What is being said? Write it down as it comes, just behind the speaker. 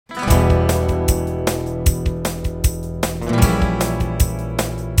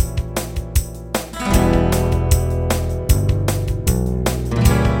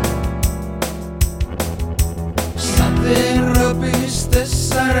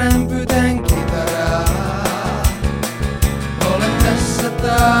rämpytän kitaraa. Olen tässä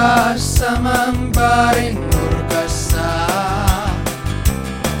taas saman baarin nurkassa.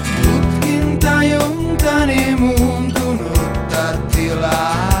 Tutkin tajuntani muuntunutta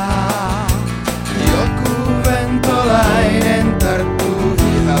tilaa. Joku ventolainen tarttuu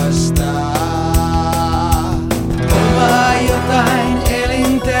hihasta. Omaa jotain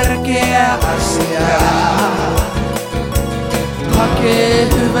elintärkeää asiaa. Hakee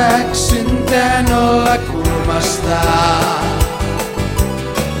hyväksyntää nollakulmasta.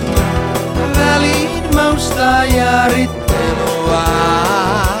 Väliin maustaa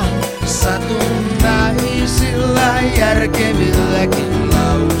jaaritteluaan. Satunnaisilla järkevilläkin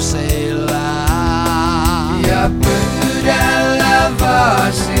lauseilla. Ja pöydällä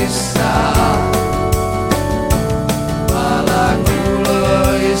vaasissa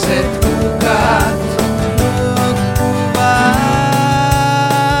alakuloiset kukat nukkuvat.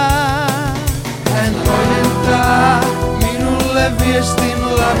 Hän koidentaa minulle viestin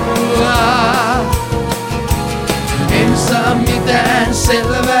lapulla. En saa mitään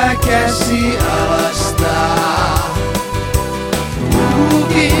selvää käsialasta.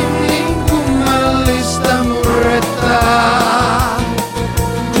 Puhukin niin kummallista murretta,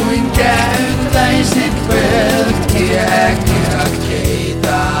 kuin käyttäisit pelkkiä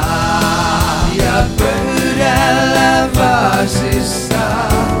hakeita. Ja pöydällä vaasissa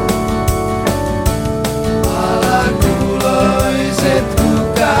alakuloiset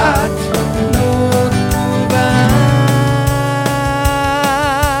kukat nukkuvat.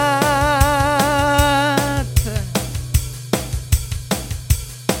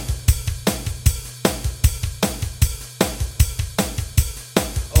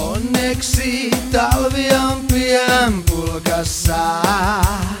 Onneksi talvi on pian pulkassa.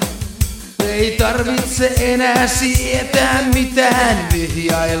 Ei tarvitse enää sietää mitään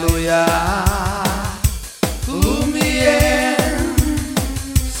vihjailuja. Lumien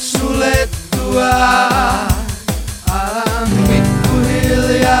sulettua alan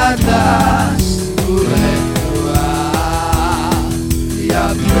pikkuhiljaa taas kuljettua.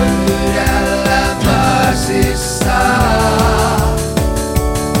 Ja